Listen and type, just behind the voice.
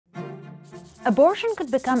Abortion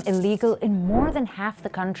could become illegal in more than half the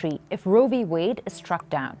country if Roe v. Wade is struck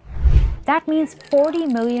down. That means 40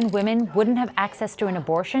 million women wouldn't have access to an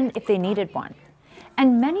abortion if they needed one.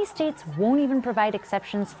 And many states won't even provide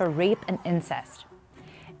exceptions for rape and incest.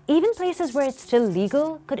 Even places where it's still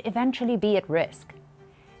legal could eventually be at risk.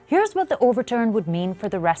 Here's what the overturn would mean for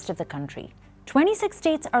the rest of the country. 26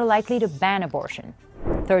 states are likely to ban abortion.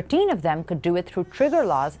 13 of them could do it through trigger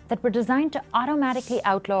laws that were designed to automatically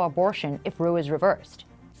outlaw abortion if Roe is reversed.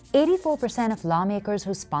 84% of lawmakers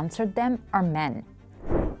who sponsored them are men.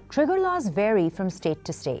 Trigger laws vary from state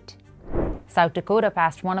to state. South Dakota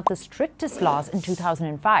passed one of the strictest laws in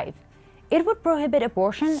 2005. It would prohibit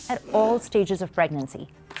abortion at all stages of pregnancy,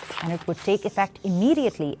 and it would take effect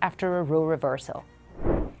immediately after a Roe reversal.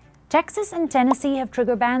 Texas and Tennessee have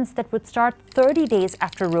trigger bans that would start 30 days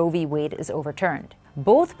after Roe v. Wade is overturned.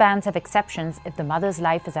 Both bans have exceptions if the mother's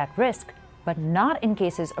life is at risk, but not in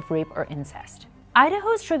cases of rape or incest.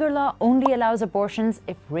 Idaho's trigger law only allows abortions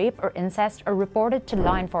if rape or incest are reported to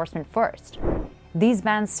law enforcement first. These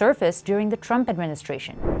bans surfaced during the Trump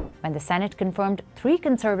administration, when the Senate confirmed 3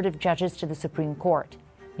 conservative judges to the Supreme Court: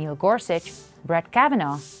 Neil Gorsuch, Brett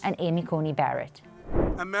Kavanaugh, and Amy Coney Barrett.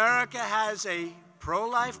 America has a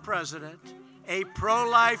pro-life president, a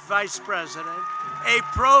pro-life vice president, a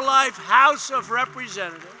pro-life House of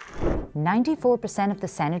Representatives. 94% of the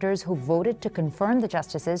senators who voted to confirm the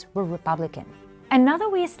justices were Republican. Another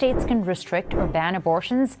way states can restrict or ban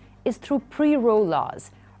abortions is through pre-Roe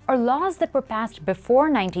laws, or laws that were passed before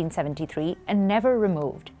 1973 and never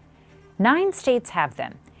removed. 9 states have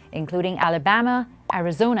them, including Alabama,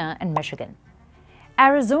 Arizona, and Michigan.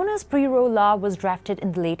 Arizona's pre-Roe law was drafted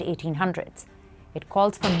in the late 1800s. It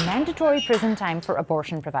calls for mandatory prison time for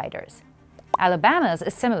abortion providers. Alabama's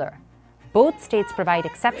is similar. Both states provide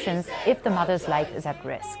exceptions if the mother's life is at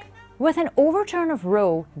risk. With an overturn of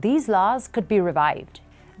Roe, these laws could be revived.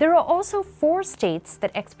 There are also 4 states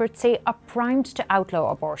that experts say are primed to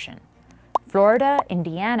outlaw abortion: Florida,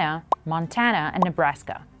 Indiana, Montana, and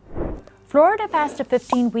Nebraska. Florida passed a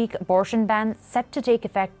 15-week abortion ban set to take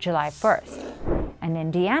effect July 1st, and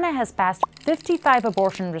Indiana has passed 55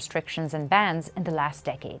 abortion restrictions and bans in the last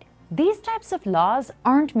decade. These types of laws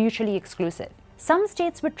aren't mutually exclusive. Some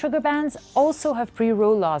states with trigger bans also have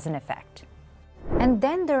pre-Roe laws in effect. And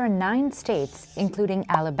then there are 9 states, including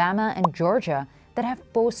Alabama and Georgia, that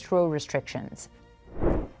have post-Roe restrictions.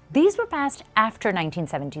 These were passed after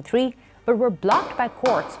 1973, but were blocked by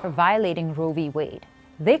courts for violating Roe v. Wade.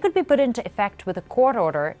 They could be put into effect with a court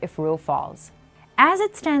order if Roe falls. As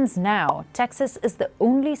it stands now, Texas is the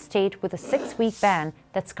only state with a 6-week ban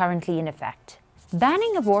that's currently in effect.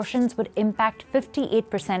 Banning abortions would impact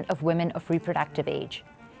 58% of women of reproductive age,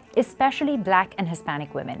 especially Black and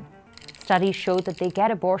Hispanic women. Studies show that they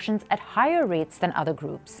get abortions at higher rates than other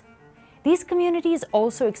groups. These communities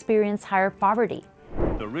also experience higher poverty.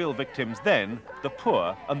 The real victims then, the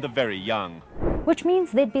poor and the very young. Which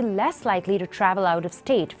means they'd be less likely to travel out of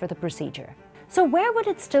state for the procedure. So where would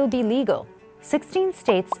it still be legal? 16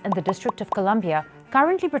 states and the District of Columbia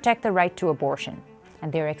currently protect the right to abortion,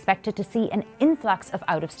 and they're expected to see an influx of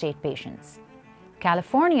out-of-state patients.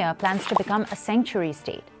 California plans to become a sanctuary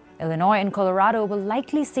state. Illinois and Colorado will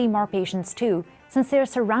likely see more patients too, since they're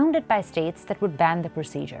surrounded by states that would ban the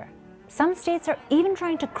procedure. Some states are even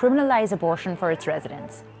trying to criminalize abortion for its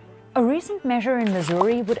residents. A recent measure in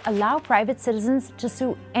Missouri would allow private citizens to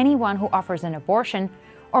sue anyone who offers an abortion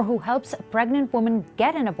or who helps a pregnant woman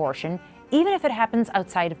get an abortion, even if it happens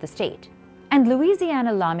outside of the state. And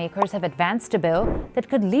Louisiana lawmakers have advanced a bill that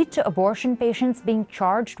could lead to abortion patients being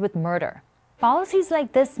charged with murder. Policies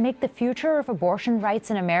like this make the future of abortion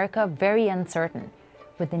rights in America very uncertain,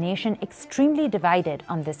 with the nation extremely divided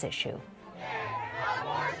on this issue.